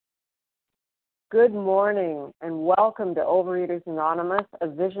Good morning and welcome to Overeaters Anonymous, a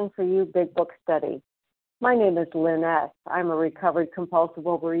Vision for You Big Book Study. My name is Lynn S. I'm a recovered compulsive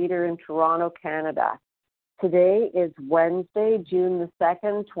overeater in Toronto, Canada. Today is Wednesday, June the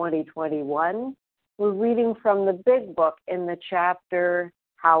 2nd, 2021. We're reading from the Big Book in the chapter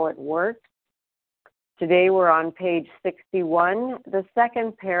How It Works. Today we're on page 61, the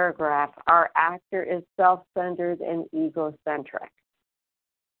second paragraph. Our actor is self-centered and egocentric.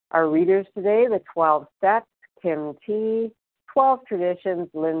 Our readers today, the 12 Steps, Kim T., 12 Traditions,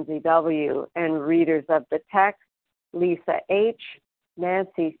 Lindsay W., and readers of the text, Lisa H.,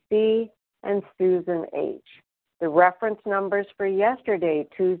 Nancy C., and Susan H. The reference numbers for yesterday,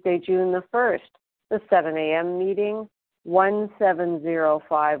 Tuesday, June the 1st, the 7 a.m. meeting,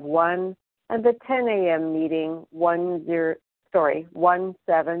 17051, and the 10 a.m. meeting,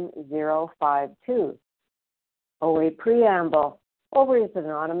 17052. OA Preamble. Overeaters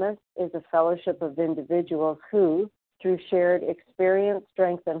Anonymous is a fellowship of individuals who, through shared experience,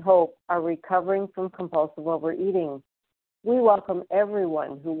 strength, and hope, are recovering from compulsive overeating. We welcome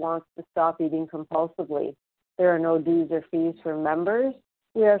everyone who wants to stop eating compulsively. There are no dues or fees for members.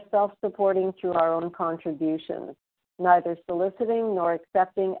 We are self-supporting through our own contributions, neither soliciting nor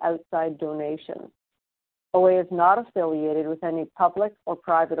accepting outside donations. OA is not affiliated with any public or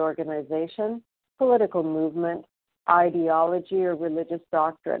private organization, political movement, ideology, or religious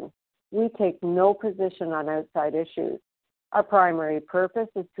doctrine. We take no position on outside issues. Our primary purpose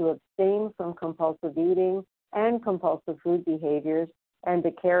is to abstain from compulsive eating and compulsive food behaviors and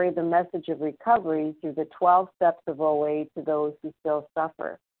to carry the message of recovery through the 12 steps of OA to those who still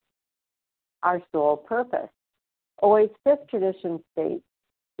suffer. Our sole purpose. OA's fifth tradition states,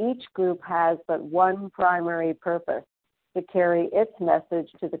 each group has but one primary purpose, to carry its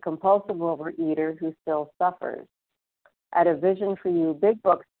message to the compulsive overeater who still suffers. At a Vision for You Big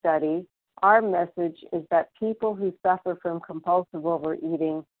Book Study, our message is that people who suffer from compulsive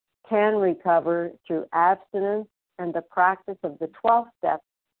overeating can recover through abstinence and the practice of the 12 steps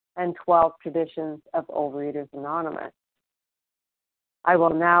and 12 traditions of Overeaters Anonymous. I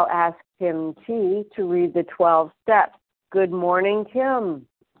will now ask Kim T. to read the 12 steps. Good morning, Kim.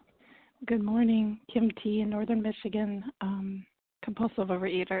 Good morning. Kim T. in Northern Michigan, compulsive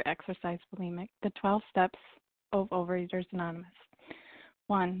overeater, exercise bulimic. The 12 steps of Overeaters Anonymous.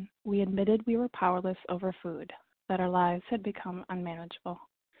 1. We admitted we were powerless over food, that our lives had become unmanageable.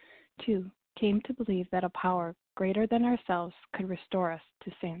 2. Came to believe that a power greater than ourselves could restore us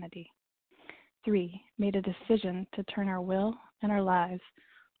to sanity. 3. Made a decision to turn our will and our lives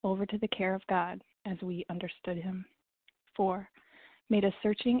over to the care of God as we understood Him. 4. Made a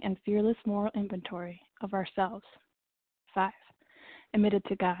searching and fearless moral inventory of ourselves. 5. Admitted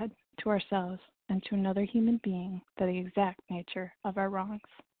to God, to ourselves, and to another human being the exact nature of our wrongs.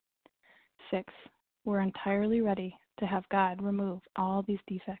 6. We're entirely ready to have God remove all these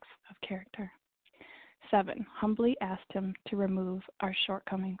defects of character. 7. Humbly asked Him to remove our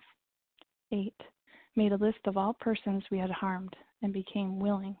shortcomings. 8. Made a list of all persons we had harmed and became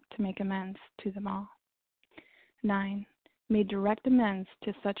willing to make amends to them all. 9. Made direct amends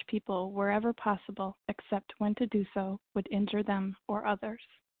to such people wherever possible, except when to do so would injure them or others.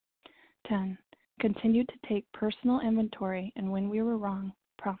 10. Continued to take personal inventory, and when we were wrong,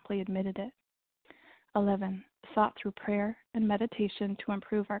 promptly admitted it. 11. Sought through prayer and meditation to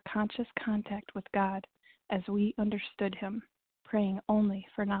improve our conscious contact with God as we understood Him, praying only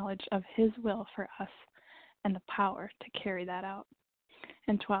for knowledge of His will for us and the power to carry that out.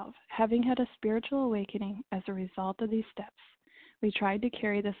 And 12. Having had a spiritual awakening as a result of these steps, we tried to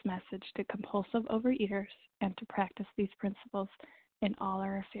carry this message to compulsive overeaters and to practice these principles in all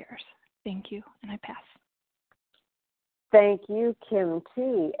our affairs. Thank you, and I pass. Thank you, Kim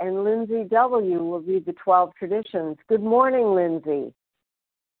T. And Lindsay W. will read the 12 traditions. Good morning, Lindsay.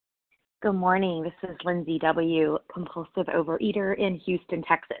 Good morning. This is Lindsay W., compulsive overeater in Houston,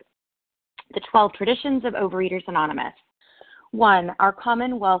 Texas. The 12 traditions of Overeaters Anonymous. 1. Our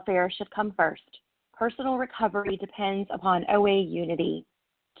common welfare should come first. Personal recovery depends upon OA unity.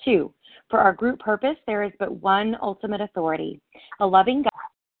 2. For our group purpose, there is but one ultimate authority, a loving God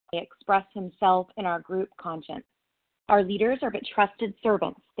who may express Himself in our group conscience. Our leaders are but trusted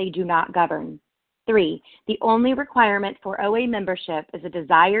servants. They do not govern. 3. The only requirement for OA membership is a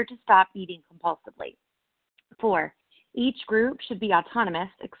desire to stop eating compulsively. 4. Each group should be autonomous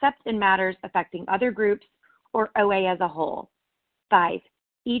except in matters affecting other groups or OA as a whole. 5.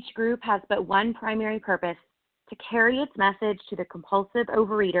 Each group has but one primary purpose, to carry its message to the compulsive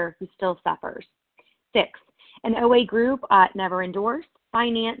overeater who still suffers. 6. An OA group ought never endorse,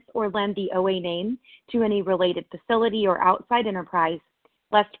 finance, or lend the OA name to any related facility or outside enterprise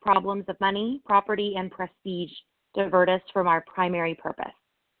lest problems of money, property, and prestige divert us from our primary purpose.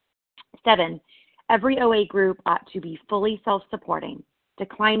 7, every OA group ought to be fully self-supporting,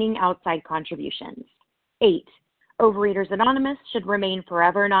 declining outside contributions. 8, Overeaters Anonymous should remain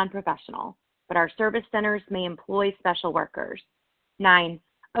forever non-professional, but our service centers may employ special workers. 9,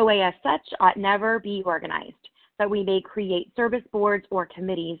 OA as such ought never be organized, but we may create service boards or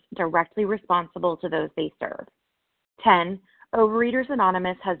committees directly responsible to those they serve. 10, Overeaters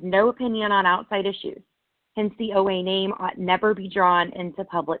Anonymous has no opinion on outside issues. Hence, the OA name ought never be drawn into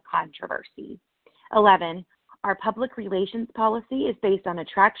public controversy. 11, our public relations policy is based on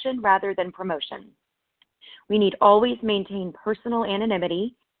attraction rather than promotion. We need always maintain personal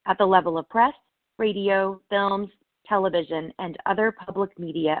anonymity at the level of press, radio, films, television, and other public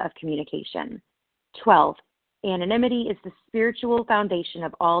media of communication. 12, anonymity is the spiritual foundation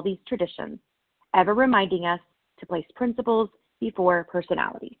of all these traditions, ever reminding us to place principles before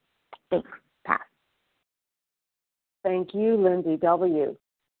personalities. Thanks. Pass. Thank you, Lindsay W.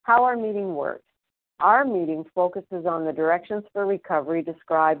 How our meeting works. Our meeting focuses on the directions for recovery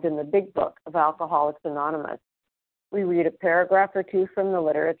described in the Big Book of Alcoholics Anonymous. We read a paragraph or two from the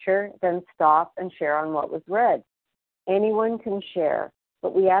literature, then stop and share on what was read. Anyone can share,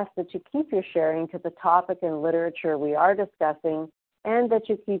 but we ask that you keep your sharing to the topic and literature we are discussing, and that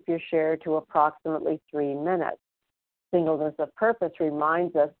you keep your share to approximately 3 minutes. Singleness of purpose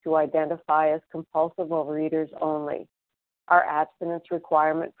reminds us to identify as compulsive overeaters only. Our abstinence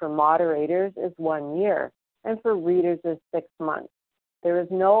requirement for moderators is 1 year, and for readers is 6 months. There is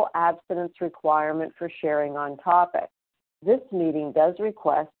no abstinence requirement for sharing on topic. This meeting does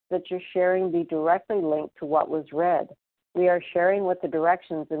request that your sharing be directly linked to what was read. We are sharing what the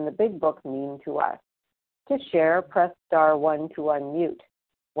directions in the Big Book mean to us. To share, press star 1 to unmute.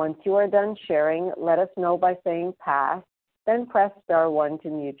 Once you are done sharing, let us know by saying pass, then press star 1 to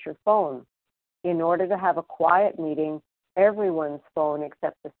mute your phone. In order to have a quiet meeting, everyone's phone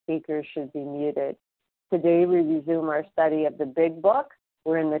except the speaker should be muted. Today we resume our study of the Big Book.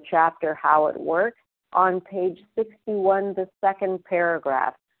 We're in the chapter How It Works. On page 61, the second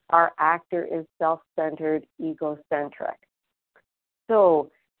paragraph, our actor is self-centered, egocentric.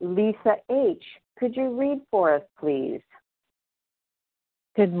 So, Lisa H., could you read for us, please?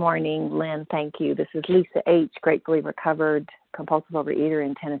 Good morning, Lynn. Thank you. This is Lisa H., gratefully recovered compulsive overeater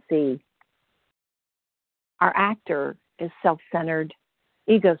in Tennessee. Our actor is self-centered,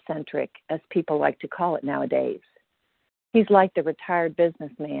 egocentric, as people like to call it nowadays. He's like the retired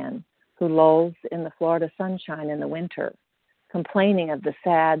businessman who lolls in the Florida sunshine in the winter, complaining of the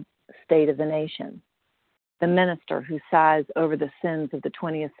sad state of the nation. The minister who sighs over the sins of the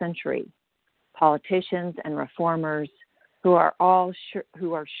 20th century. Politicians and reformers who are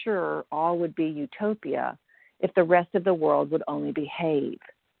sure all would be utopia if the rest of the world would only behave.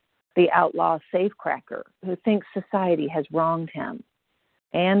 The outlaw safecracker who thinks society has wronged him,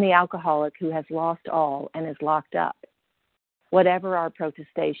 and the alcoholic who has lost all and is locked up. Whatever our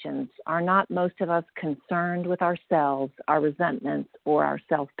protestations, are not most of us concerned with ourselves, our resentments, or our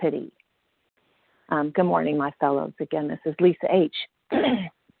self-pity? Good morning, my fellows. Again, this is Lisa H.,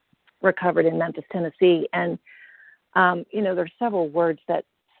 recovered in Memphis, Tennessee. And, there's several words that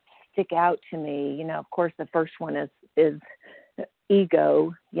stick out to me. Of course, the first one is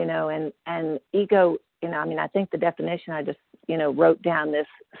ego, and ego, I think the definition I just, wrote down this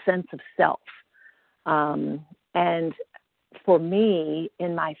sense of self. And for me,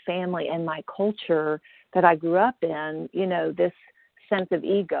 in my family and my culture that I grew up in, this sense of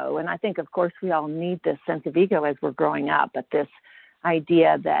ego, and I think, of course, we all need this sense of ego as we're growing up, but this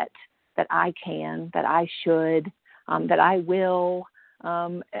idea that I can, that I should, that I will,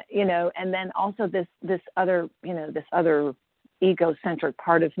 and then also this other egocentric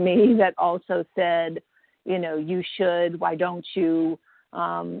part of me that also said, you should, why don't you,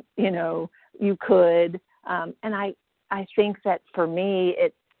 you could. And I think that for me,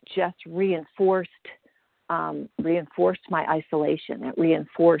 it just reinforced my isolation. It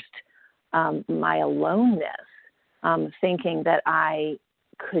reinforced my aloneness, thinking that I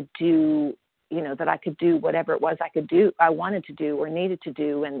could do, that I could do whatever it was I wanted to do or needed to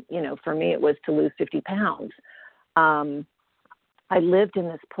do. And, for me, it was to lose 50 pounds. I lived in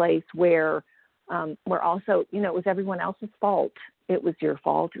this place where also, it was everyone else's fault. It was your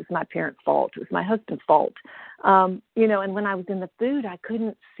fault. It was my parents' fault. It was my husband's fault. And when I was in the food, I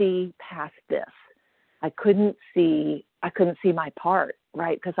couldn't see past this. I couldn't see my part,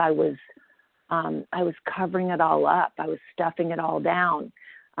 right? Because I was covering it all up. I was stuffing it all down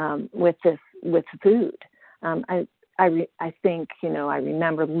with food. I think, I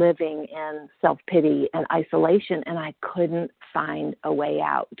remember living in self-pity and isolation, and I couldn't find a way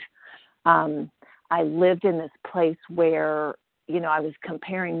out. I lived in this place where, I was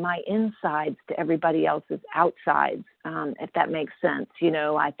comparing my insides to everybody else's outsides, if that makes sense.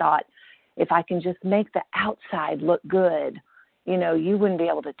 I thought if I can just make the outside look good, you wouldn't be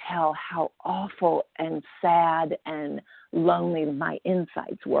able to tell how awful and sad and lonely my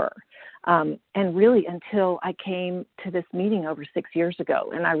insides were. And really until I came to this meeting over 6 years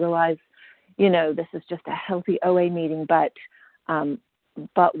ago, and I realized, this is just a healthy OA meeting, but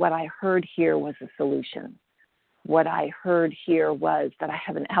what I heard here was a solution. What I heard here was that I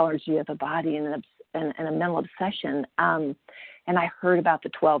have an allergy of the body and a mental obsession. And I heard about the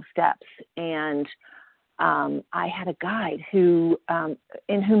 12 steps, and I had a guide who,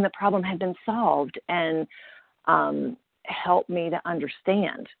 in whom the problem had been solved, and helped me to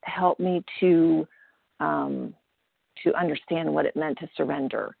understand, helped me to understand what it meant to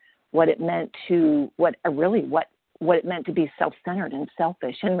surrender, what it meant to, what it meant to be self-centered and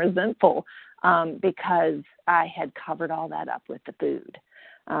selfish and resentful, because I had covered all that up with the food.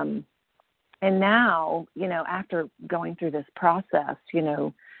 And now, after going through this process,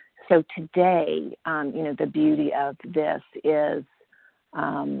 so today, the beauty of this is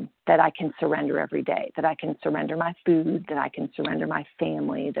that I can surrender every day, that I can surrender my food, that I can surrender my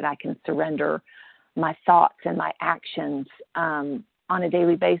family, that I can surrender my thoughts and my actions on a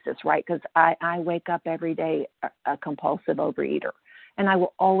daily basis, right? Because I wake up every day a compulsive overeater, and I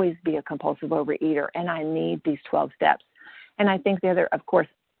will always be a compulsive overeater, and I need these 12 steps. And I think the other, of course,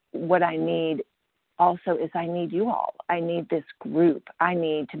 what I need also is I need you all. I need this group. I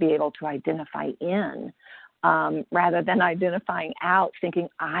need to be able to identify in rather than identifying out, thinking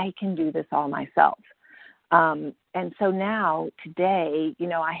I can do this all myself. And so now, today,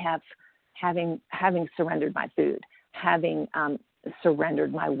 I have, having surrendered my food, having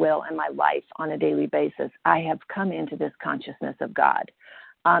surrendered my will and my life on a daily basis, I have come into this consciousness of God.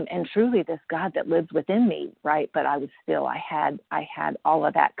 And truly this God that lives within me, right? But I had all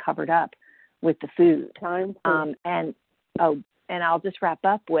of that covered up with the food. And I'll just wrap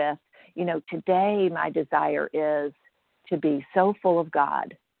up with, today my desire is to be so full of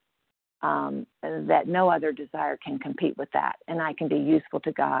God that no other desire can compete with that. And I can be useful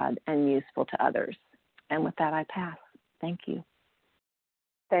to God and useful to others. And with that, I pass. Thank you.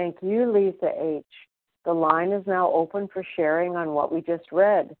 Thank you, Lisa H. The line is now open for sharing on what we just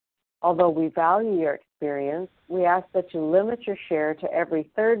read. Although we value your experience, we ask that you limit your share to every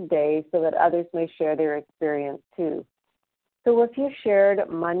third day so that others may share their experience too. So if you shared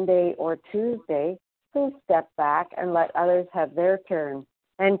Monday or Tuesday, please step back and let others have their turn.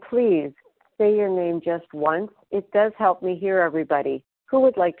 And please say your name just once. It does help me hear everybody. Who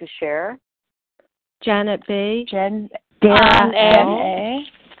would like to share? Janet B. Dara L.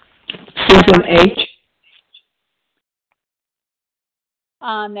 Susan H.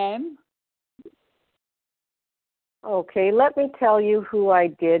 Name. Okay, let me tell you who I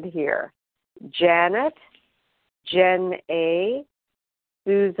did here. Janet, Jen A,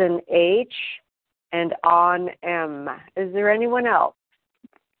 Susan H, and On M. Is there anyone else?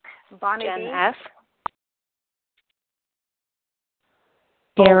 Bonnie Jen B. F.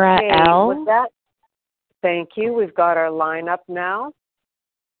 Dara L. With that, thank you. We've got our line up now.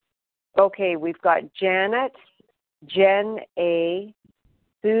 Okay, we've got Janet, Jen A,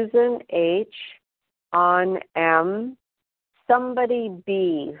 Susan H, On M, somebody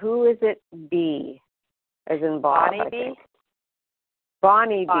B. Who is it B? As in Bob, Bonnie B.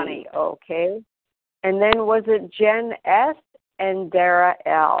 Bonnie B, okay. And then was it Jen S and Dara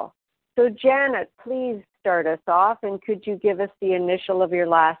L? So Janet, please start us off, and could you give us the initial of your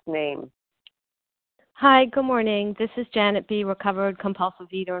last name? Hi, good morning. This is Janet B., recovered compulsive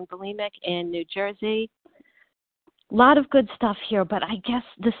eater and bulimic in New Jersey. A lot of good stuff here, but I guess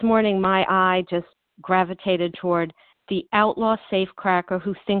this morning my eye just gravitated toward the outlaw safecracker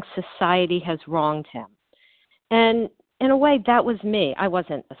who thinks society has wronged him. And in a way, that was me. I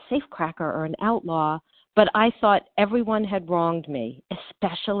wasn't a safecracker or an outlaw, but I thought everyone had wronged me,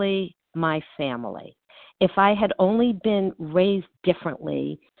 especially my family. If I had only been raised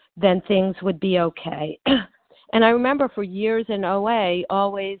differently, then things would be okay. And I remember for years in OA,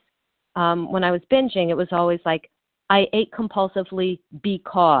 always when I was binging, it was always like, I ate compulsively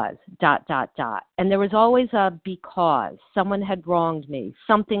because, ... And there was always a because. Someone had wronged me.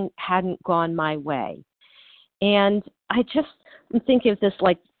 Something hadn't gone my way. And I just am thinking of this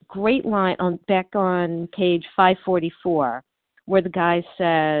like great line back on page 544, where the guy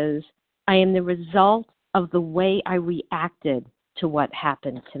says, I am the result of the way I reacted to what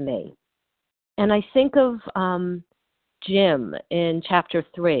happened to me. And I think of Jim in chapter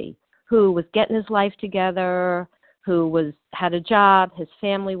 3, who was getting his life together, who had a job, his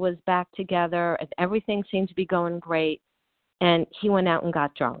family was back together, and everything seemed to be going great, and he went out and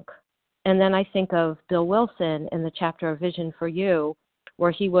got drunk. And then I think of Bill Wilson in the chapter of Vision for You,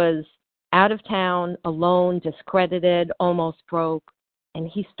 where he was out of town, alone, discredited, almost broke, and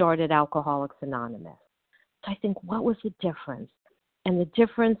he started Alcoholics Anonymous. So I think, what was the difference? And the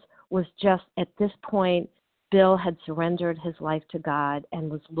difference was just at this point, Bill had surrendered his life to God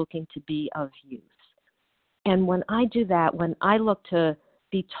and was looking to be of use. And when I do that, when I look to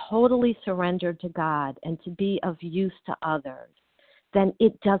be totally surrendered to God and to be of use to others, then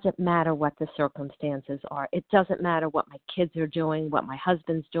it doesn't matter what the circumstances are. It doesn't matter what my kids are doing, what my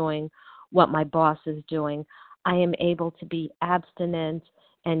husband's doing, what my boss is doing. I am able to be abstinent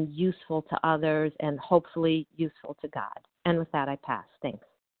and useful to others and hopefully useful to God. And with that, I pass. Thanks.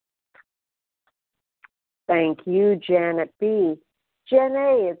 Thank you, Janet B. Jen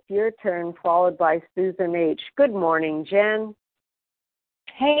A., it's your turn, followed by Susan H. Good morning, Jen.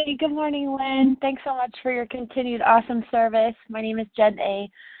 Hey, good morning, Lynn. Thanks so much for your continued awesome service. My name is Jen A.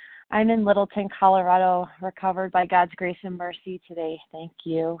 I'm in Littleton, Colorado, recovered by God's grace and mercy today. Thank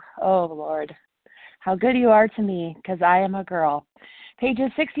you. Oh, Lord, how good you are to me, because I am a girl.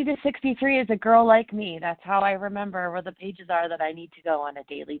 Pages 60 to 63 is a girl like me. That's how I remember where the pages are that I need to go on a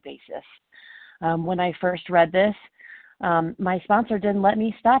daily basis. When I first read this, my sponsor didn't let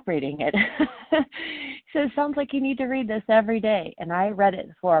me stop reading it. He said, it sounds like you need to read this every day. And I read it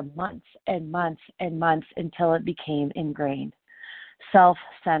for months and months and months until it became ingrained.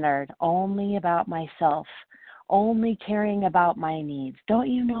 Self-centered, only about myself, only caring about my needs. Don't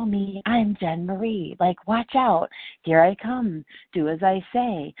you know me? I'm Jen Marie. Like, watch out. Here I come. Do as I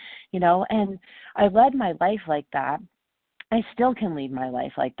say. And I led my life like that. I still can lead my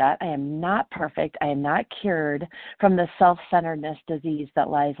life like that. I am not perfect. I am not cured from the self-centeredness disease that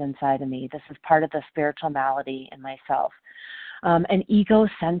lies inside of me. This is part of the spiritual malady in myself. And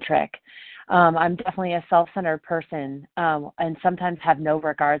egocentric. I'm definitely a self-centered person and sometimes have no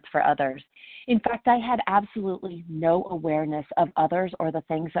regards for others. In fact, I had absolutely no awareness of others or the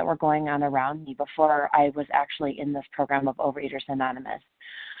things that were going on around me before I was actually in this program of Overeaters Anonymous.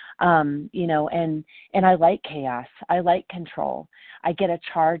 And I like chaos. I like control. I get a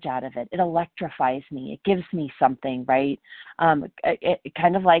charge out of it. It electrifies me. It gives me something, right? It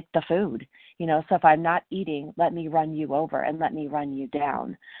kind of like the food, so if I'm not eating, let me run you over and let me run you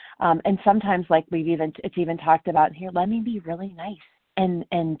down. And sometimes, like it's even talked about here, let me be really nice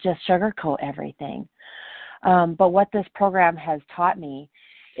and just sugarcoat everything. But what this program has taught me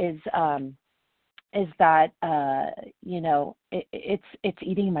is that it's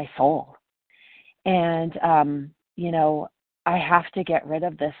eating my soul, and I have to get rid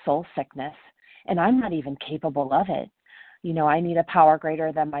of this soul sickness, and I'm not even capable of it. I need a power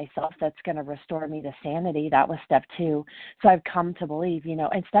greater than myself that's going to restore me to sanity. That was step 2. So I've come to believe,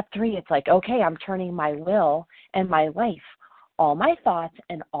 and step 3, it's like, okay, I'm turning my will and my life, all my thoughts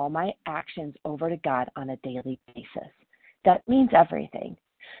and all my actions over to God on a daily basis. That means everything.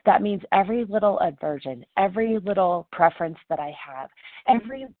 That means every little aversion, every little preference that I have,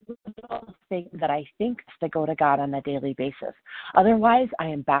 every little thing that I think to go to God on a daily basis. Otherwise, I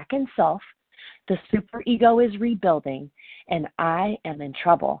am back in self. The superego is rebuilding, and I am in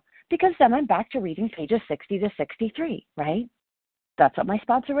trouble because then I'm back to reading pages 60 to 63, right? That's what my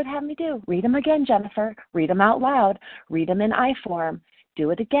sponsor would have me do. Read them again, Jennifer. Read them out loud. Read them in I form.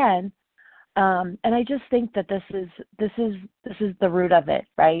 Do it again. And I just think that this is the root of it,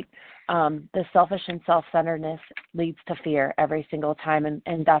 right? The selfish and self-centeredness leads to fear every single time,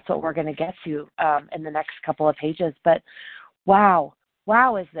 and that's what we're going to get to in the next couple of pages. But wow,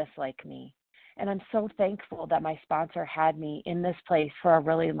 is this like me? And I'm so thankful that my sponsor had me in this place for a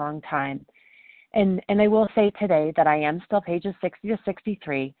really long time. And I will say today that I am still pages 60 to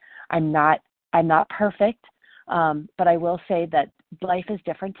 63. I'm not perfect, but I will say that life is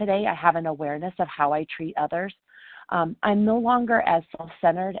different today. I have an awareness of how I treat others. I'm no longer as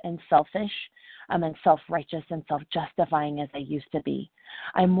self-centered and selfish and self-righteous and self-justifying as I used to be.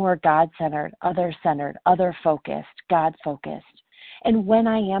 I'm more God-centered, other-centered, other-focused, God-focused. And when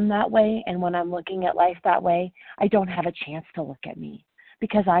I am that way and when I'm looking at life that way, I don't have a chance to look at me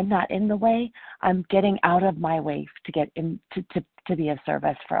because I'm not in the way. I'm getting out of my way to get in to be of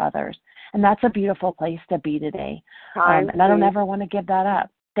service for others. And that's a beautiful place to be today. And I don't ever want to give that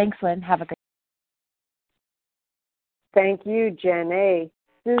up. Thanks, Lynn. Have a great Thank you, Jen A.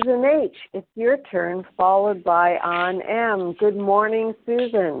 Susan H., it's your turn, followed by Ann M. Good morning,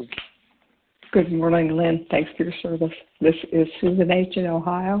 Susan. Good morning, Lynn. Thanks for your service. This is Susan H. in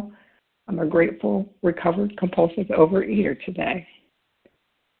Ohio. I'm a grateful, recovered, compulsive overeater today.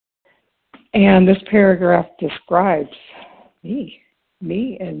 And this paragraph describes me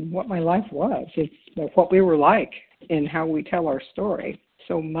and what my life was. It's what we were like and how we tell our story.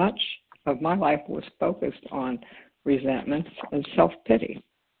 So much of my life was focused on resentment and self-pity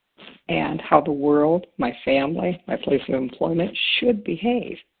and how the world, my family, my place of employment should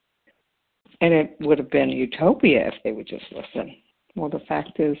behave. And it would have been utopia if they would just listen. Well, the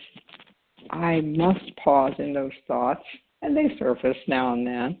fact is, I must pause in those thoughts, and they surface now and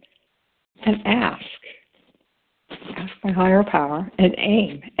then, and ask my higher power, and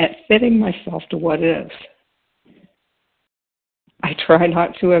aim at fitting myself to what is. I try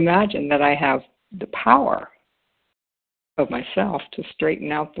not to imagine that I have the power of myself to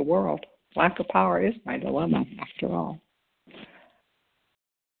straighten out the world. Lack of power is my dilemma, after all.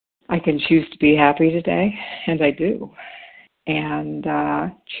 I can choose to be happy today, and I do, and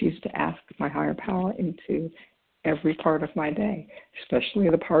choose to ask my higher power into every part of my day, especially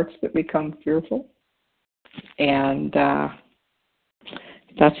the parts that become fearful. And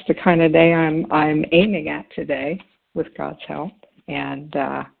that's the kind of day I'm aiming at today with God's help. And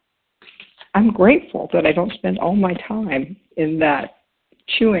I'm grateful that I don't spend all my time in that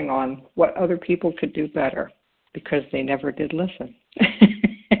chewing on what other people could do better, because they never did listen.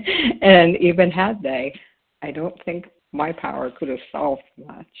 And even had they, I don't think my power could have solved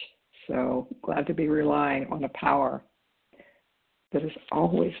much. So glad to be relying on a power that is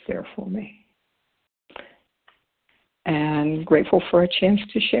always there for me. And grateful for a chance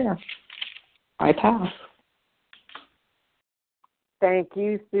to share. I pass. Thank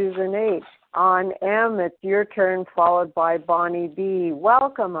you, Susan H. On M, it's your turn, followed by Bonnie B.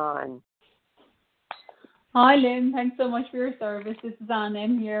 Welcome on. Hi, Lynn. Thanks so much for your service. This is Anne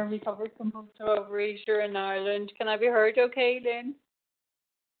M. here, recovered compulsive overeater in Ireland. Can I be heard okay, Lynn?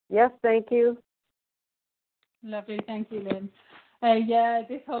 Yes, thank you. Lovely. Thank you, Lynn.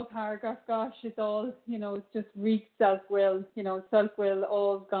 This whole paragraph, gosh, it's all, it's just reeks self-will. Self-will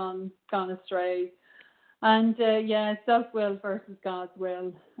all gone astray. And, self-will versus God's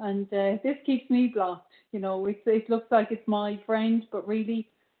will. And this keeps me blocked. It looks like it's my friend, but really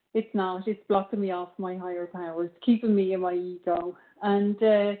it's not. It's blocking me off my higher powers, keeping me in my ego. And,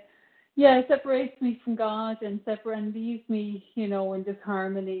 it separates me from God and leaves me, in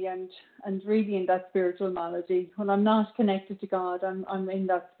disharmony and really in that spiritual malady. When I'm not connected to God, I'm in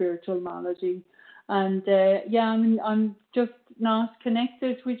that spiritual malady. And, I'm just not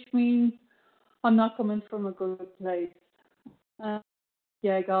connected, which means I'm not coming from a good place.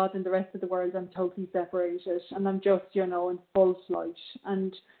 God and the rest of the world, I'm totally separated. And I'm just, in full flight.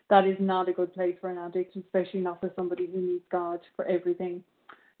 And that is not a good place for an addict, especially not for somebody who needs God for everything.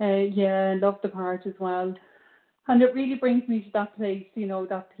 I love the part as well. And it really brings me to that place,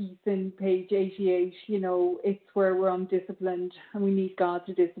 that piece in page 88, it's where we're undisciplined and we need God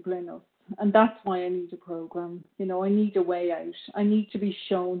to discipline us. And that's why I need a program. I need a way out. I need to be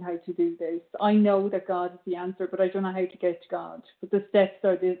shown how to do this. I know that God is the answer, but I don't know how to get to God. But the steps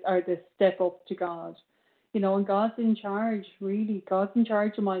are the step up to God. And God's in charge, really. God's in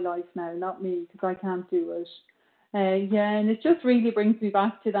charge of my life now, not me, because I can't do it. And it just really brings me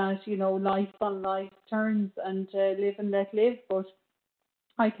back to that, life on life terms and live and let live. But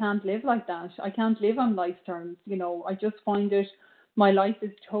I can't live like that. I can't live on life terms. I just find my life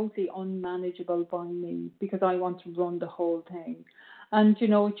is totally unmanageable by me because I want to run the whole thing. And,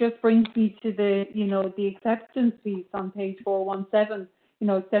 it just brings me to the acceptance piece on page 417.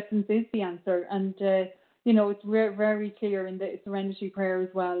 Acceptance is the answer. And, it's very clear in the Serenity Prayer as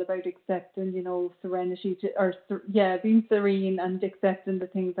well about accepting, serenity being serene and accepting the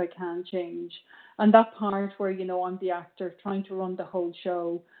things I can change. And that part where, I'm the actor trying to run the whole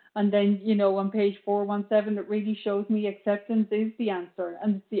show. And then, on page 417, it really shows me acceptance is the answer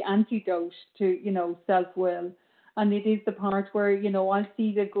and it's the antidote to, self-will. And it is the part where, I'll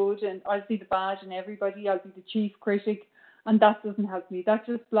see the good and I'll see the bad in everybody. I'll be the chief critic. And that doesn't help me. That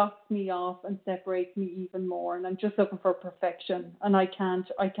just blocks me off and separates me even more. And I'm just looking for perfection. And I can't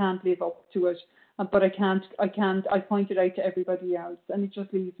live up to it. But I point it out to everybody else. And it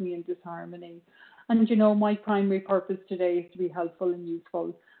just leaves me in disharmony. And, my primary purpose today is to be helpful and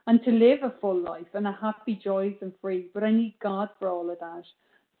useful. And to live a full life and a happy, joyous and free. But I need God for all of that.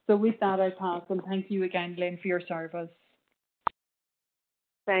 So with that, I pass. And thank you again, Lynn, for your service.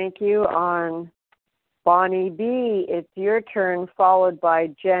 Thank you. On Bonnie B, it's your turn, followed by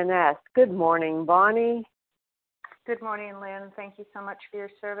Jen S. Good morning, Bonnie. Good morning, Lynn. Thank you so much for your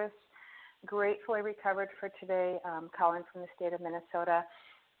service. Gratefully recovered for today. Calling from the state of Minnesota.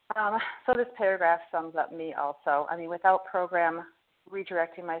 So this paragraph sums up me also. Without program,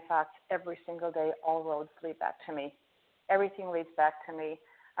 redirecting my thoughts every single day. All roads lead back to me. Everything leads back to me.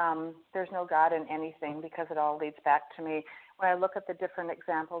 There's no God in anything because it all leads back to me. When I look at the different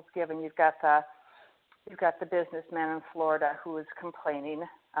examples given, you've got the businessman in Florida who is complaining.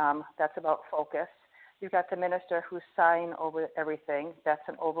 That's about focus. You've got the minister who's sighing over everything. That's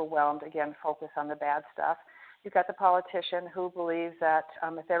an overwhelmed, again, focus on the bad stuff. You've got the politician who believes that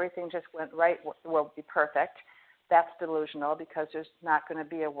if everything just went right, the world would be perfect. That's delusional because there's not going to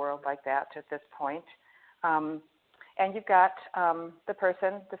be a world like that at this point. And you've got the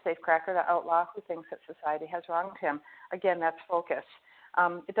person, the safecracker, the outlaw, who thinks that society has wronged him. Again, that's focus.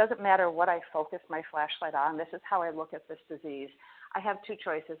 It doesn't matter what I focus my flashlight on. This is how I look at this disease. I have two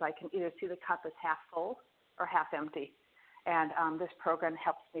choices. I can either see the cup as half full or half empty. And this program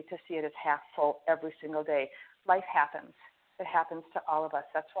helps me to see it as half full every single day. Life happens. It happens to all of us.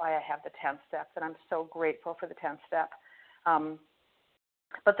 That's why I have the 10 steps, and I'm so grateful for the 10th step.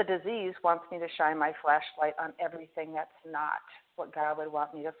 But the disease wants me to shine my flashlight on everything that's not what God would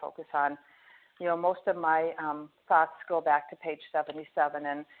want me to focus on. You know, most of my thoughts go back to page 77,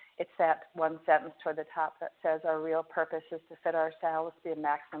 and it's that one sentence toward the top that says, our real purpose is to fit ourselves, be a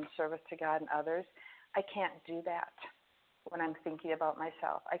maximum service to God and others. I can't do that when I'm thinking about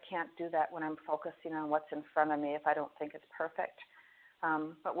myself. I can't do that when I'm focusing on what's in front of me if I don't think it's perfect.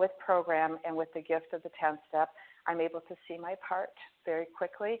 But with program and with the gift of the 10th step, I'm able to see my part very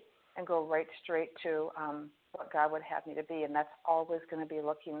quickly and go right straight to what God would have me to be. And that's always going to be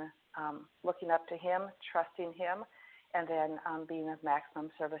looking up to Him, trusting Him, and then being of maximum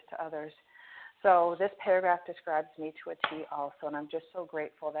service to others. So this paragraph describes me to a T also, and I'm just so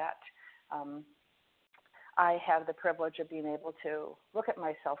grateful that I have the privilege of being able to look at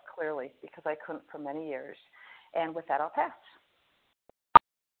myself clearly because I couldn't for many years. And with that, I'll pass.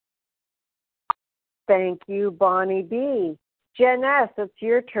 Thank you, Bonnie B. Jen S., it's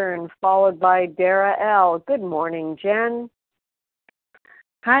your turn, followed by Dara L. Good morning, Jen.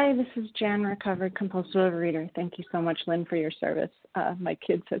 Hi, this is Jen, recovered compulsive overeater. Thank you so much, Lynn, for your service. My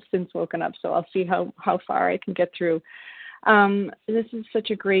kids have since woken up, so I'll see how far I can get through. This is such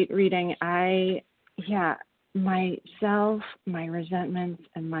a great reading. Myself, my resentments,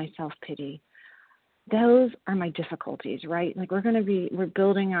 and my self-pity, those are my difficulties, right? Like we're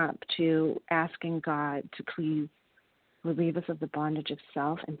building up to asking God to please relieve us of the bondage of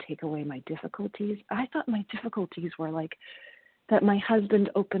self and take away my difficulties. I thought my difficulties were like that my husband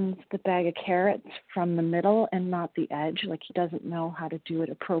opens the bag of carrots from the middle and not the edge, like he doesn't know how to do it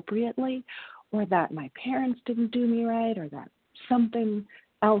appropriately, or that my parents didn't do me right, or that something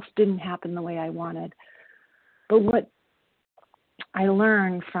else didn't happen the way I wanted. But what I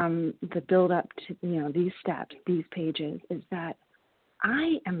learned from the build up to, these steps, these pages, is that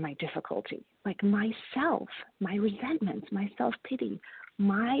I am my difficulty, like myself, my resentments, my self-pity,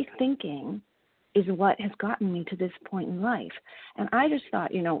 my thinking is what has gotten me to this point in life. And I just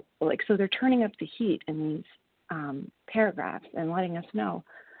thought, so they're turning up the heat in these paragraphs and letting us know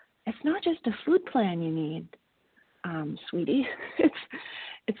it's not just a food plan you need, sweetie.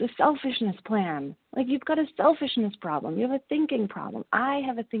 It's a selfishness plan. Like you've got a selfishness problem. You have a thinking problem. I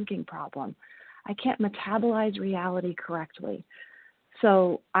have a thinking problem. I can't metabolize reality correctly.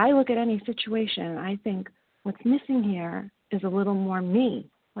 So I look at any situation and I think what's missing here is a little more me.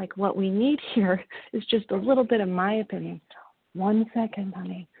 Like what we need here is just a little bit of my opinion. 1 second,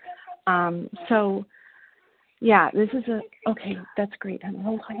 honey. This is okay, that's great, honey.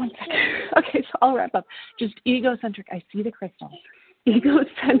 Hold on 1 second. Okay, so I'll wrap up. Just egocentric. I see the crystal.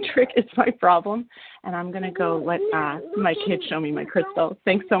 Egocentric is my problem, and I'm going to go let my kids show me my crystal.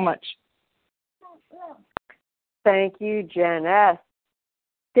 Thanks so much. Thank you, Jen S.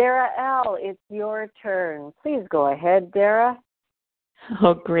 Dara L., it's your turn. Please go ahead, Dara.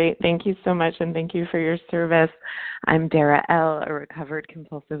 Oh, great. Thank you so much, and thank you for your service. I'm Dara L., a recovered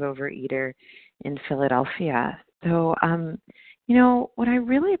compulsive overeater in Philadelphia. So, what I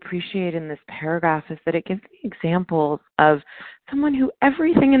really appreciate in this paragraph is that it gives me examples of someone who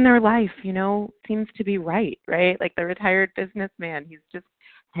everything in their life, seems to be right? Like the retired businessman, he's just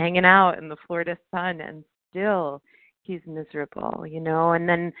hanging out in the Florida sun and still he's miserable, and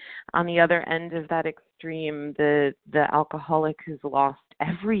then on the other end of that extreme, the alcoholic who's lost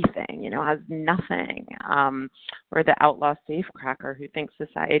everything, has nothing, or the outlaw safecracker who thinks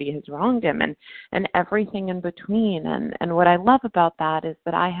society has wronged him, and everything in between. And what I love about that is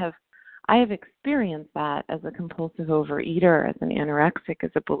that I have experienced that as a compulsive overeater, as an anorexic,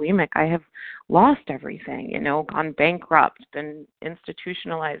 as a bulimic. I have lost everything, gone bankrupt, been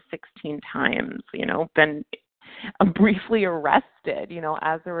institutionalized 16 times, been briefly arrested,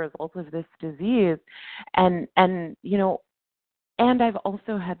 as a result of this disease. And And I've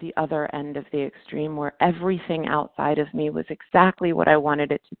also had the other end of the extreme where everything outside of me was exactly what I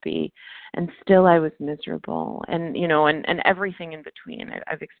wanted it to be, and still I was miserable, and and everything in between.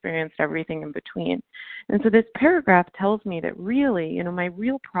 I've experienced everything in between. And so this paragraph tells me that really, my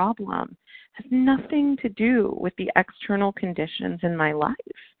real problem has nothing to do with the external conditions in my life.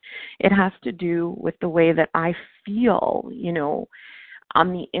 It has to do with the way that I feel,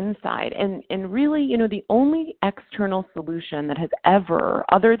 on the inside. And really, the only external solution that has ever,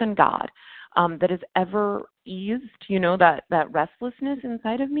 other than God, that has ever eased, that restlessness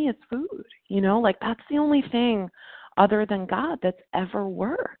inside of me is food. That's the only thing other than God that's ever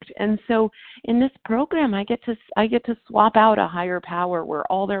worked. And so in this program, I get to swap out a higher power where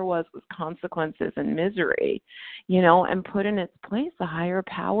all there was consequences and misery, and put in its place a higher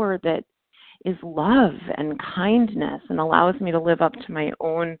power that is love and kindness and allows me to live up to my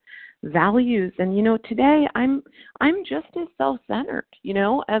own values. And today I'm just as self-centered,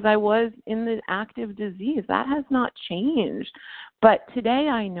 as I was in the active disease. That has not changed. But today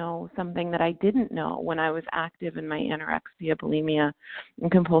I know something that I didn't know when I was active in my anorexia, bulimia,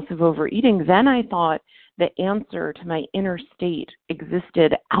 and compulsive overeating. Then I thought the answer to my inner state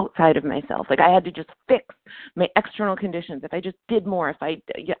existed outside of myself. Like I had to just fix my external conditions. If I just did more, if I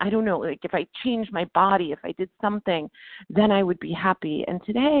don't know, like if I changed my body, if I did something, then I would be happy. And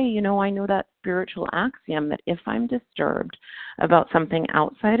today, I know that spiritual axiom that if I'm disturbed about something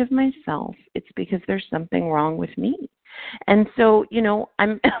outside of myself, it's because there's something wrong with me. And so,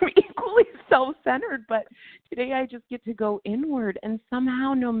 I'm equally self-centered, but today I just get to go inward, and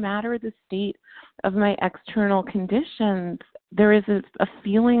somehow, no matter the state of my external conditions, there is a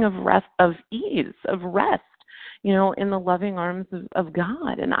feeling of rest, of ease, of rest, in the loving arms of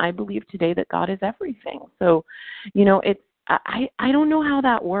God. And I believe today that God is everything. So, I don't know how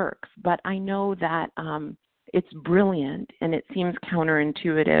that works, but I know that it's brilliant and it seems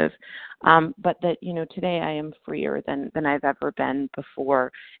counterintuitive, but that, today I am freer than I've ever been before,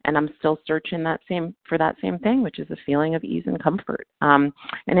 and I'm still searching for that same thing, which is a feeling of ease and comfort. And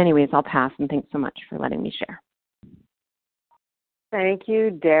anyways, I'll pass, and thanks so much for letting me share. Thank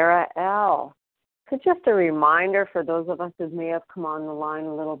you, Dara L. So just a reminder for those of us who may have come on the line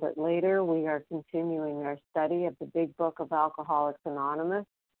a little bit later, we are continuing our study of the Big Book of Alcoholics Anonymous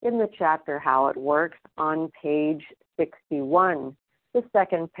in the chapter How It Works on page 61. The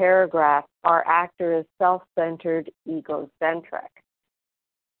second paragraph, our actor is self-centered, egocentric.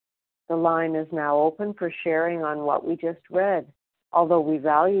 The line is now open for sharing on what we just read. Although we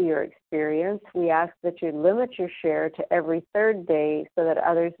value your experience, we ask that you limit your share to every third day so that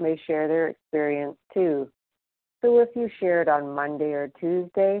others may share their experience too. So if you shared on Monday or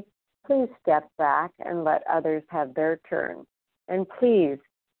Tuesday, please step back and let others have their turn. And please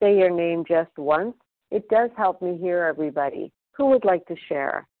say your name just once. It does help me hear everybody. Who would like to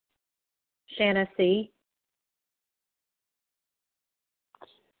share? Shanna C.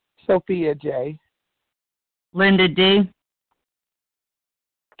 Sophia J. Linda D.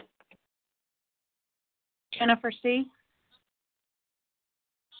 Jennifer C.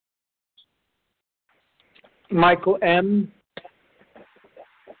 Michael M.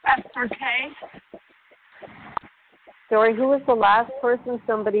 Esther K. Sorry, who was the last person?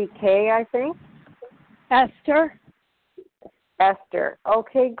 Somebody K, I think? Esther. Esther.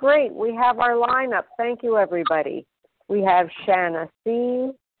 Okay, great. We have our lineup. Thank you, everybody. We have Shanna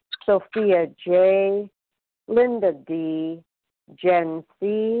C., Sophia J., Linda D., Jen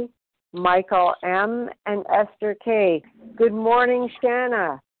C., Michael M., and Esther K. Good morning,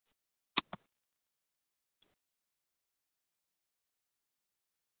 Shanna.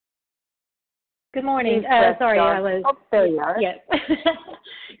 Good morning. Sorry, I was. Oh, there you are. Yes.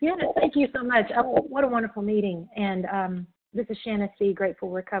 Yeah, thank you so much. Oh, what a wonderful meeting. And this is Shanna C., grateful,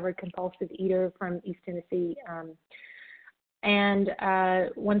 recovered, compulsive eater from East Tennessee. And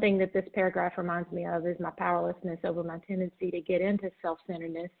one thing that this paragraph reminds me of is my powerlessness over my tendency to get into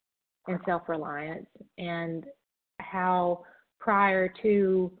self-centeredness and self-reliance, and how prior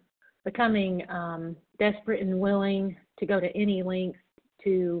to becoming desperate and willing to go to any lengths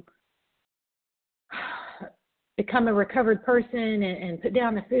to become a recovered person and put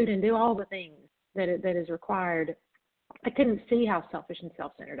down the food and do all the things that is required, I couldn't see how selfish and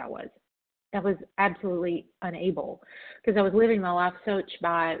self-centered I was. I was absolutely unable, because I was living my life such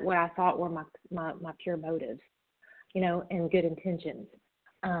by what I thought were my pure motives, and good intentions.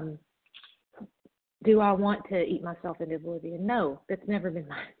 Do I want to eat myself into oblivion? No, that's never been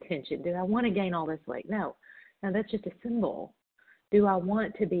my intention. Do I want to gain all this weight? No. Now that's just a symbol. Do I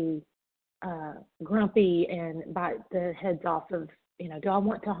want to be grumpy and bite the heads off of, do I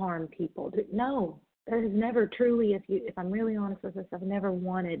want to harm people? No, that has never truly, if I'm really honest with this, I've never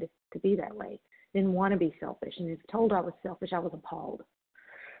wanted to be that way. Didn't want to be selfish. And if told I was selfish, I was appalled.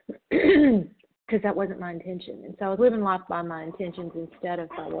 Because that wasn't my intention. And so I was living life by my intentions instead of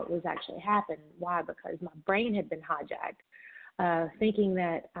by what was actually happening. Why? Because my brain had been hijacked, thinking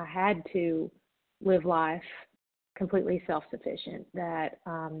that I had to live life completely self-sufficient, that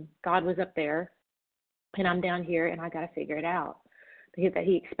God was up there and I'm down here and I got to figure it out, because that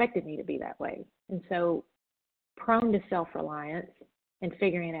he expected me to be that way. And so prone to self-reliance and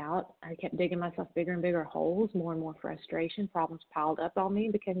figuring it out, I kept digging myself bigger and bigger holes, more and more frustration, problems piled up on me,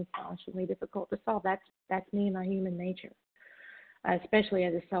 became astonishingly difficult to solve. That's me and my human nature, especially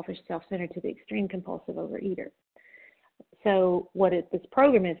as a selfish, self-centered to the extreme compulsive overeater. So what this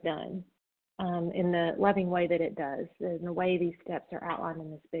program has done, in the loving way that it does, in the way these steps are outlined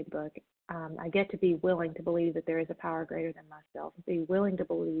in this big book, I get to be willing to believe that there is a power greater than myself, be willing to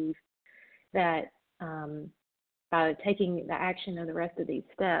believe that by taking the action of the rest of these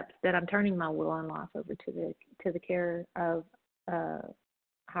steps, that I'm turning my will and life over to the care of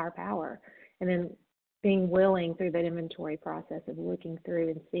higher power, and then being willing through that inventory process of looking through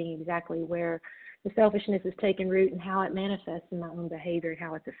and seeing exactly where the selfishness has taken root and how it manifests in my own behavior and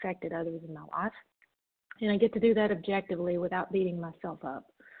how it's affected others in my life. And I get to do that objectively without beating myself up.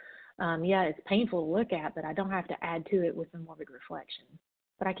 Yeah, it's painful to look at, but I don't have to add to it with some morbid reflection.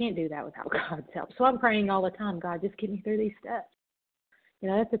 But I can't do that without God's help. So I'm praying all the time, God, just get me through these steps.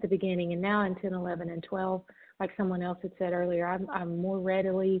 That's at the beginning. And now in 10, 11, and 12, like someone else had said earlier, I'm more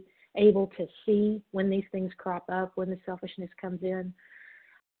readily able to see when these things crop up, when the selfishness comes in,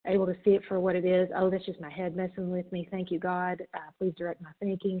 able to see it for what it is. Oh, that's just my head messing with me. Thank you, God. Please direct my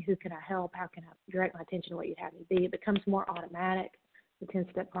thinking. Who can I help? How can I direct my attention to what you'd have me be? It becomes more automatic. The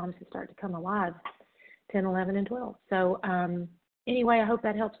 10-step promises start to come alive, 10, 11, and 12. So anyway, I hope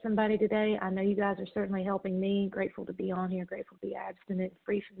that helps somebody today. I know you guys are certainly helping me. Grateful to be on here. Grateful to be abstinent,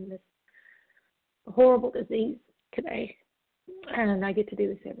 free from this horrible disease today. And I get to do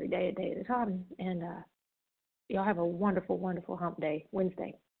this every day, a day at a time. And y'all have a wonderful, wonderful hump day,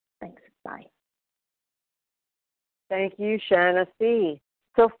 Wednesday. Thanks. Bye. Thank you, Shanna C.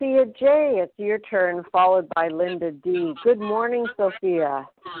 Sophia J., it's your turn, followed by Linda D. Good morning, Sophia.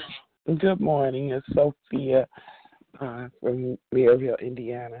 Good morning. It's Sophia from Maryville,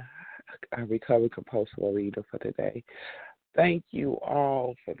 Indiana. I recovered compulsive overeater for today. Thank you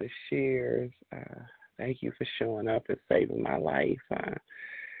all for the shares. Thank you for showing up and saving my life.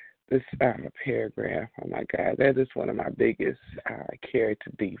 This paragraph, oh my God, that is one of my biggest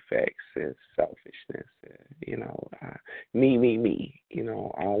character defects is selfishness. Me,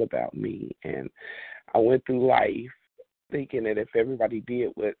 all about me. And I went through life thinking that if everybody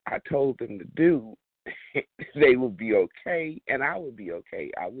did what I told them to do, they would be okay and I would be okay.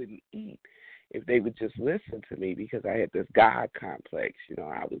 I wouldn't eat if they would just listen to me because I had this God complex.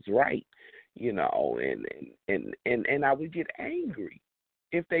 I was right, and I would get angry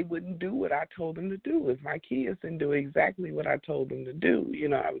if they wouldn't do what I told them to do. If my kids didn't do exactly what I told them to do,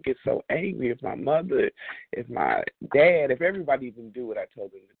 I would get so angry. If my mother, if my dad, if everybody didn't do what I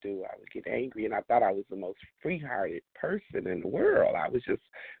told them to do, I would get angry. And I thought I was the most free-hearted person in the world. I was just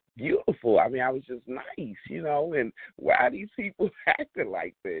beautiful. I mean, I was just nice, and why are these people acting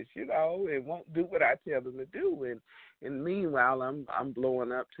like this, and won't do what I tell them to do. And meanwhile, I'm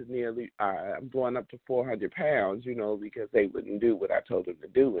blowing up to 400 pounds, because they wouldn't do what I told them to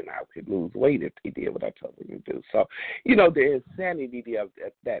do, and I could lose weight if they did what I told them to do. So, the insanity of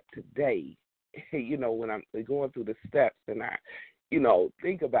that today, when I'm going through the steps and I,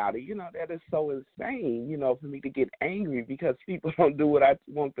 think about it, that is so insane, for me to get angry because people don't do what I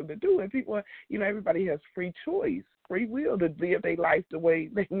want them to do. And people, everybody has free choice, free will to live their life the way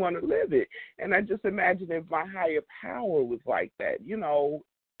they want to live it. And I just imagine if my higher power was like that,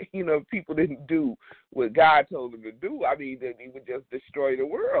 if people didn't do what God told them to do, I mean, then he would just destroy the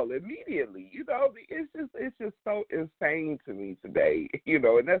world immediately. It's just so insane to me today,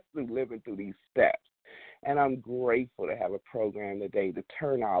 and that's through living through these steps. And I'm grateful to have a program today to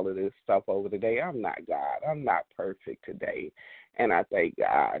turn all of this stuff over today. I'm not God. I'm not perfect today. And I thank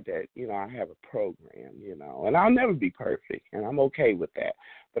God that, I have a program, and I'll never be perfect, and I'm okay with that.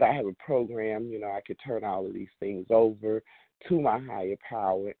 But I have a program, I could turn all of these things over to my higher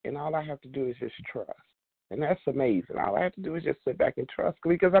power, and all I have to do is just trust. And that's amazing. All I have to do is just sit back and trust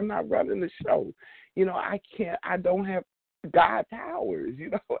because I'm not running the show. I don't have God powers,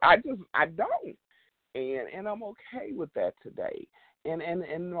 I don't. And I'm okay with that today.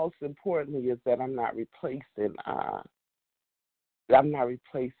 And most importantly is that I'm not replacing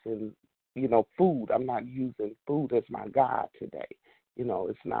food. I'm not using food as my God today.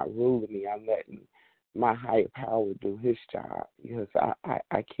 It's not ruling me. I'm letting my higher power do his job, because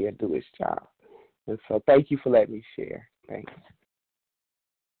I can't do his job. And so thank you for letting me share. Thanks.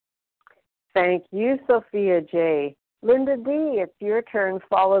 Thank you, Sophia J. Linda D., it's your turn,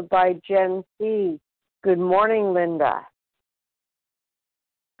 followed by Jen C. Good morning, Linda.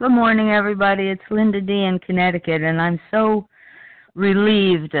 Good morning, everybody. It's Linda D. in Connecticut, and I'm so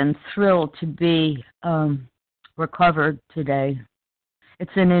relieved and thrilled to be recovered today.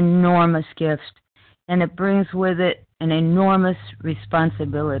 It's an enormous gift, and it brings with it an enormous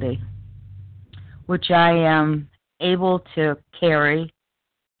responsibility, which I am able to carry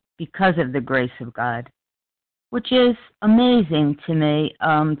because of the grace of God, which is amazing to me.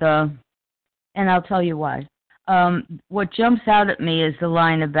 And I'll tell you why. What jumps out at me is the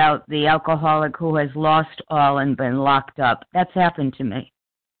line about the alcoholic who has lost all and been locked up. That's happened to me.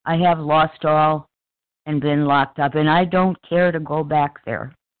 I have lost all and been locked up, and I don't care to go back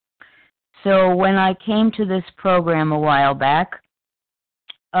there. So when I came to this program a while back,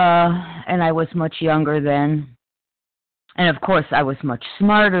 and I was much younger then, and of course I was much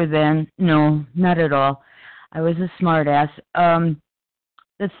smarter then. No, not at all. I was a smart ass.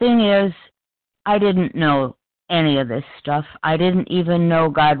 The thing is, I didn't know any of this stuff. I didn't even know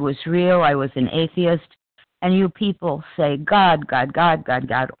God was real. I was an atheist. And you people say God, God, God, God,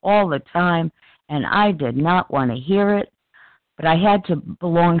 God all the time, and I did not want to hear it, but I had to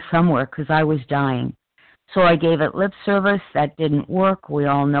belong somewhere because I was dying. So I gave it lip service. That didn't work. We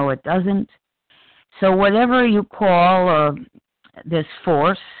all know it doesn't. So whatever you call this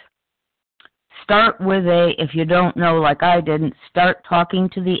force, start with if you don't know like I didn't, start talking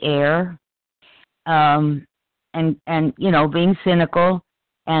to the air, and you know, being cynical,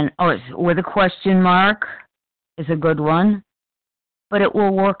 and with a question mark is a good one, but it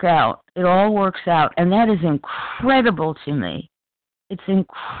will work out. It all works out, and that is incredible to me. It's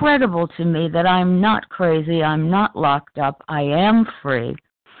incredible to me that I'm not crazy, I'm not locked up, I am free.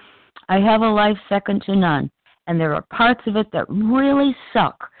 I have a life second to none, and there are parts of it that really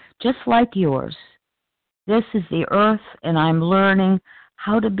suck, just like yours. This is the earth, and I'm learning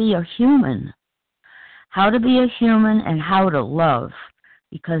how to be a human. How to be a human and how to love,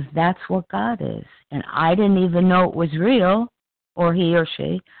 because that's what God is. And I didn't even know it was real, or he or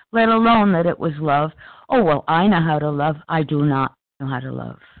she, let alone that it was love. Oh, well, I know how to love. I do not know how to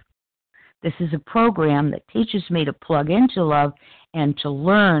love. This is a program that teaches me to plug into love and to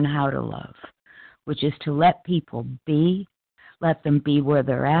learn how to love, which is to let people be, let them be where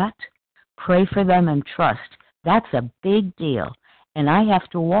they're at, pray for them and trust. That's a big deal. And I have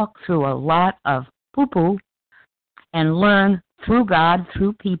to walk through a lot of poo-poo and learn through God,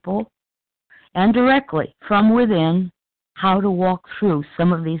 through people, and directly from within how to walk through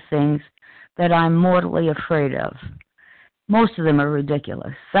some of these things that I'm mortally afraid of. Most of them are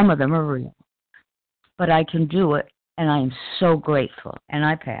ridiculous. Some of them are real. But I can do it, and I am so grateful, and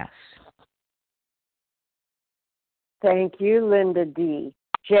I pass. Thank you, Linda D.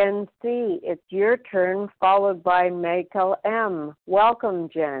 Jen C., it's your turn, followed by Michael M. Welcome,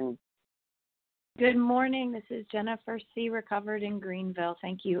 Jen. Good morning. This is Jennifer C., recovered in Greenville.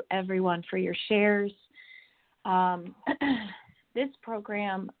 Thank you, everyone, for your shares. This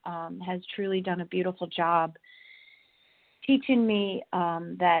program has truly done a beautiful job teaching me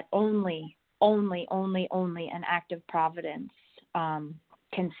that only an act of providence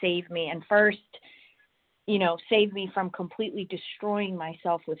can save me. And first, save me from completely destroying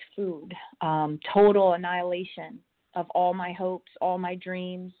myself with food, total annihilation of all my hopes, all my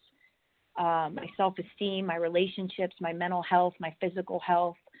dreams, my self-esteem, my relationships, my mental health, my physical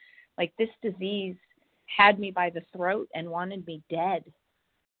health. Like, this disease had me by the throat and wanted me dead.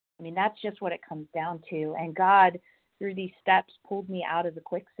 I mean, that's just what it comes down to. And God, through these steps, pulled me out of the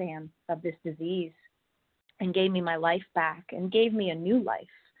quicksand of this disease and gave me my life back and gave me a new life.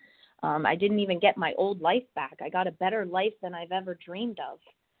 I didn't even get my old life back. I got a better life than I've ever dreamed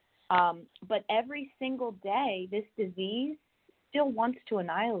of. But every single day, this disease still wants to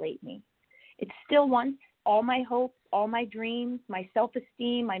annihilate me. It still wants all my hopes, all my dreams, my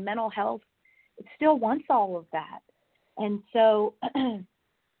self-esteem, my mental health. It still wants all of that. And so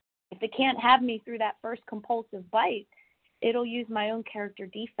if it can't have me through that first compulsive bite, it'll use my own character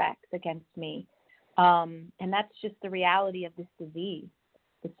defects against me. And that's just the reality of this disease.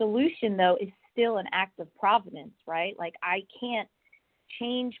 The solution, though, is still an act of providence, right? Like, I can't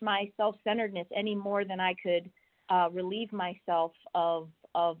change my self-centeredness any more than I could relieve myself of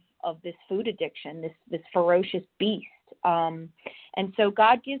this food addiction, this ferocious beast. And so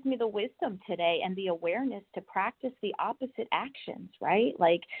God gives me the wisdom today and the awareness to practice the opposite actions, right?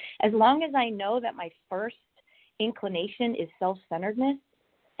 Like, as long as I know that my first inclination is self-centeredness,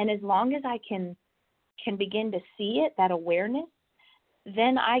 and as long as I can can begin to see it, that awareness,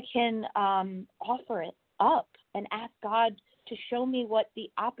 then I can offer it up and ask God to show me what the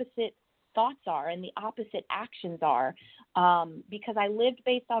opposite thoughts are and the opposite actions are, because I lived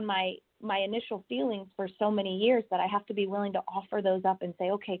based on my initial feelings for so many years that I have to be willing to offer those up and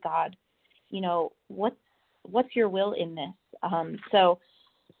say, okay, God, you know, what's your will in this? So,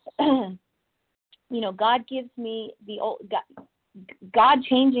 you know, God gives me God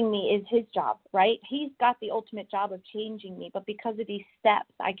changing me is his job, right? He's got the ultimate job of changing me, but because of these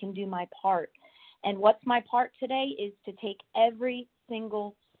steps, I can do my part. And what's my part today is to take every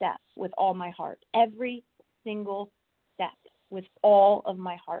single step with all my heart, every single step with all of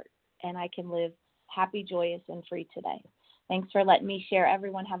my heart, and I can live happy, joyous, and free today. Thanks for letting me share.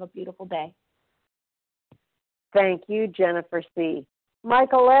 Everyone have a beautiful day. Thank you, Jennifer C.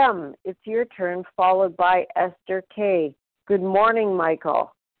 Michael M., it's your turn, followed by Esther K. Good morning,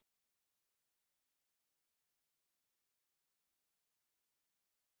 Michael.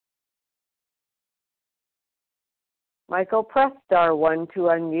 Michael, press *1 to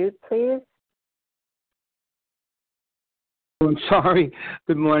unmute, please. I'm sorry.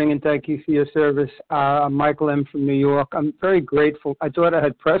 Good morning, and thank you for your service. I'm Michael M. from New York. I'm very grateful. I thought I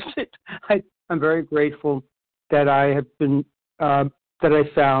had pressed it. I'm very grateful that I have been, that I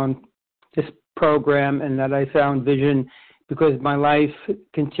found this program and that I found Vision, because my life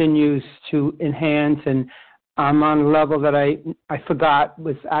continues to enhance, and I'm on a level that I forgot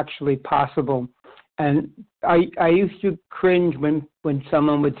was actually possible. And I used to cringe when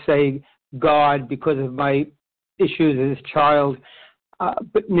someone would say God because of my issues as a child.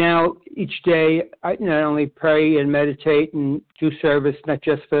 But now each day I not only pray and meditate and do service, not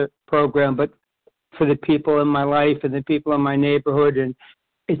just for the program, but for the people in my life and the people in my neighborhood. And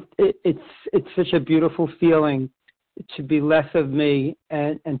it's such a beautiful feeling to be less of me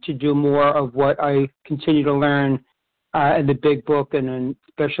and to do more of what I continue to learn in the big book and in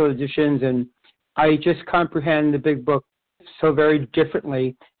special editions. And I just comprehend the big book so very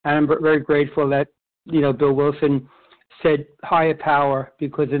differently. And I'm very grateful that, you know, Bill Wilson said higher power,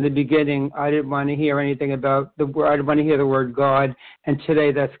 because in the beginning I didn't want to hear anything about the word. I didn't want to hear the word God. And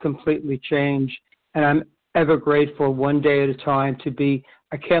today that's completely changed. And I'm ever grateful, one day at a time, to be.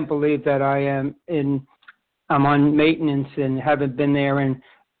 I can't believe that I'm on maintenance and haven't been there in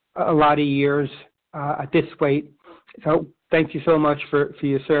a lot of years at this weight. So thank you so much for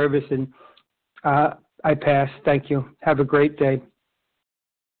your service. And I pass. Thank you. Have a great day.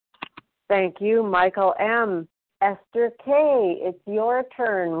 Thank you, Michael M. Esther K., it's your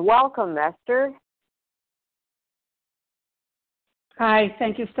turn. Welcome, Esther. Hi,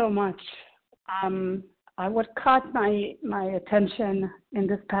 thank you so much. What caught my attention in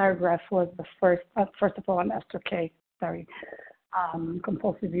this paragraph was the first of all, I'm Esther K., sorry,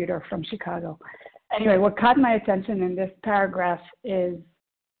 compulsive eater from Chicago. Anyway, what caught my attention in this paragraph is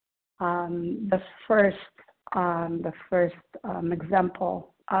the first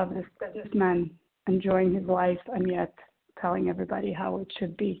example of this businessman enjoying his life and yet telling everybody how it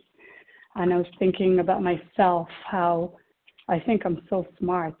should be. And I was thinking about myself, how I think I'm so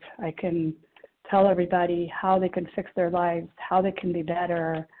smart. I can tell everybody how they can fix their lives, how they can be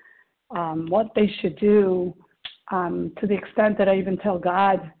better, what they should do, to the extent that I even tell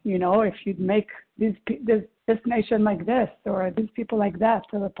God, you know, if you'd make this nation like this or these people like that,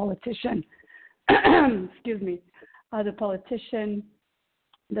 or the politician, excuse me, the politician,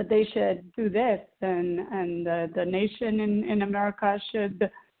 that they should do this, and the nation in America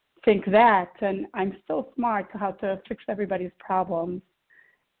should think that. And I'm so smart how to fix everybody's problems.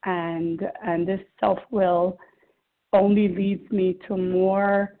 And this self-will only leads me to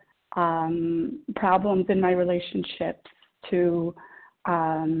more problems in my relationships, to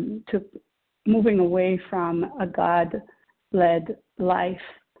moving away from a God-led life,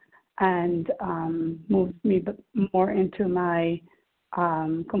 and moves me more into my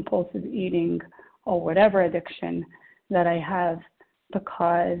compulsive eating or whatever addiction that I have,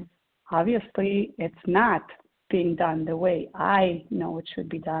 because obviously it's not being done the way I know it should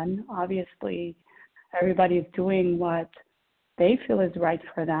be done. Obviously, everybody's doing what they feel is right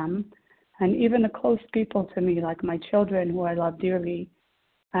for them. And even the close people to me, like my children, who I love dearly,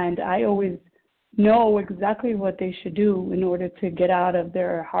 and I always know exactly what they should do in order to get out of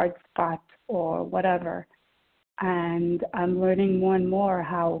their hard spot or whatever. And I'm learning more and more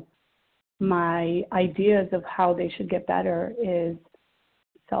how my ideas of how they should get better is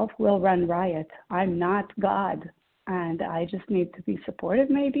self-will run riot. I'm not God, and I just need to be supportive,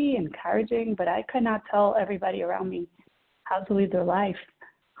 maybe, encouraging, but I cannot tell everybody around me how to lead their life.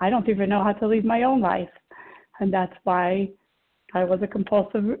 I don't even know how to lead my own life, and that's why I was a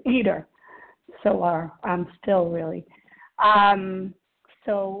compulsive eater. I'm still really.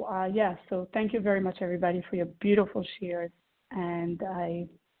 So thank you very much, everybody, for your beautiful shares, and I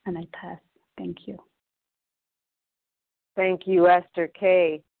pass. Thank you. Thank you, Esther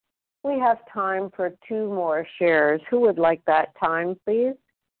K. We have time for 2 more shares. Who would like that time, please?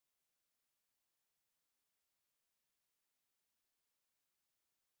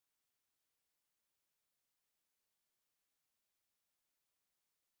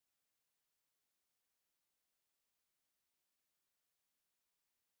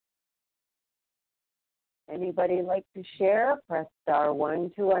 Anybody like to share? Press star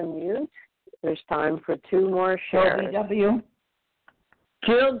 1 to unmute. There's time for 2 more shares. Toby W.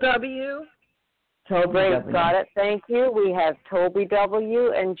 Jill W. Toby Great, W. got it. Thank you. We have Toby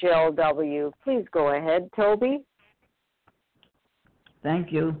W. and Jill W. Please go ahead, Toby.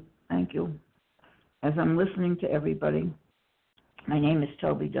 Thank you. Thank you. As I'm listening to everybody, my name is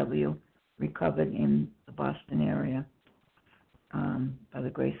Toby W., recovered in the Boston area by the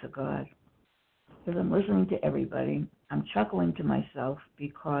grace of God. As I'm listening to everybody, I'm chuckling to myself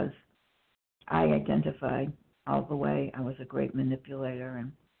because I identified all the way I was a great manipulator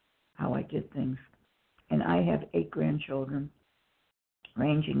and how I did things. And I have 8 grandchildren,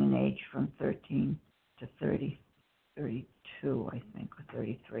 ranging in age from 13 to 30, 32, I think, or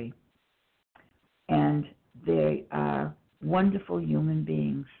 33. And they are wonderful human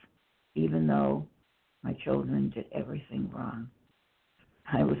beings, even though my children did everything wrong.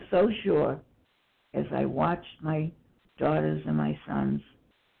 I was so sure as I watched my daughters and my sons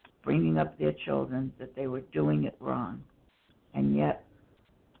bringing up their children that they were doing it wrong. And yet,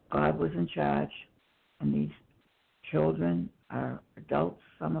 God was in charge, and these children are adults,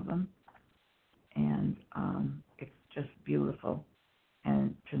 some of them, and it's just beautiful.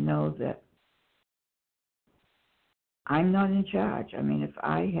 And to know that I'm not in charge. I mean, if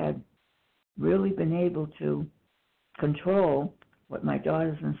I had really been able to control what my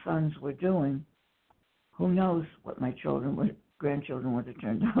daughters and sons were doing, who knows what my grandchildren would have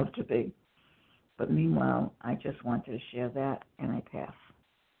turned out to be. But meanwhile, I just wanted to share that, and I pass.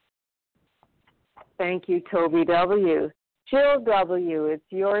 Thank you, Toby W. Jill W.,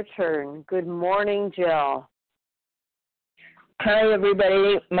 it's your turn. Good morning, Jill. Hi,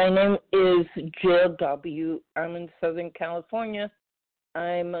 everybody. My name is Jill W. I'm in Southern California.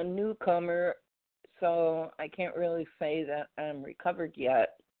 I'm a newcomer, so I can't really say that I'm recovered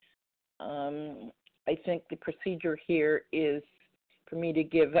yet. I think the procedure here is for me to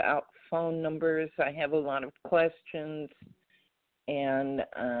give out phone numbers. I have a lot of questions, and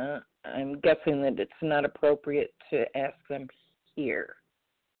I'm guessing that it's not appropriate to ask them here.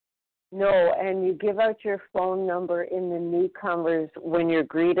 No, and you give out your phone number in the newcomers when you're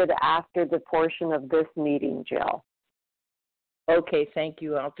greeted after the portion of this meeting, Jill. Okay, thank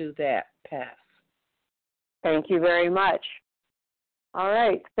you. I'll do that. Pass. Thank you very much. All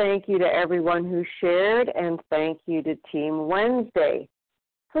right, thank you to everyone who shared, and thank you to Team Wednesday.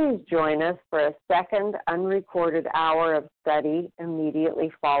 Please join us for a second unrecorded hour of study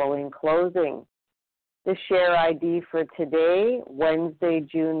immediately following closing. The share ID for today, Wednesday,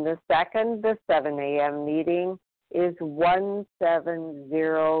 June the 2nd, the 7 a.m. meeting, is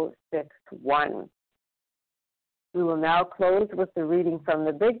 17061. We will now close with the reading from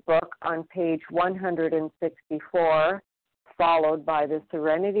the Big Book on page 164, followed by the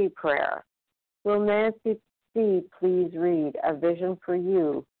Serenity Prayer. Will Nancy C. please read A Vision for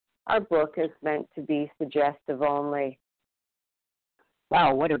You? Our book is meant to be suggestive only.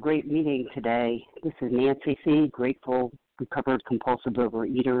 Wow, what a great meeting today. This is Nancy C., grateful, recovered compulsive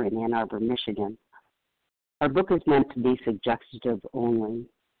overeater in Ann Arbor, Michigan. Our book is meant to be suggestive only.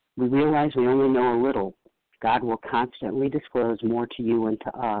 We realize we only know a little. God will constantly disclose more to you and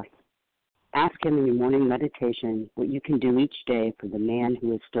to us. Ask Him in your morning meditation what you can do each day for the man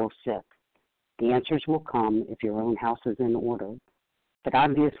who is still sick. The answers will come if your own house is in order. But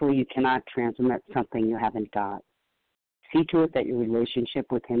obviously you cannot transmit something you haven't got. See to it that your relationship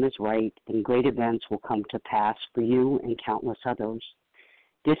with Him is right, and great events will come to pass for you and countless others.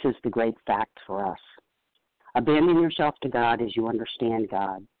 This is the great fact for us. Abandon yourself to God as you understand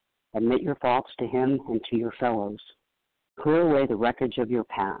God. Admit your faults to Him and to your fellows. Clear away the wreckage of your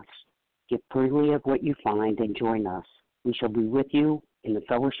past. Give freely of what you find and join us. We shall be with you in the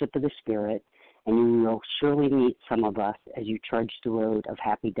fellowship of the Spirit, and you will surely meet some of us as you trudge the road of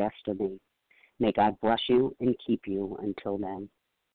happy destiny. May God bless you and keep you until then.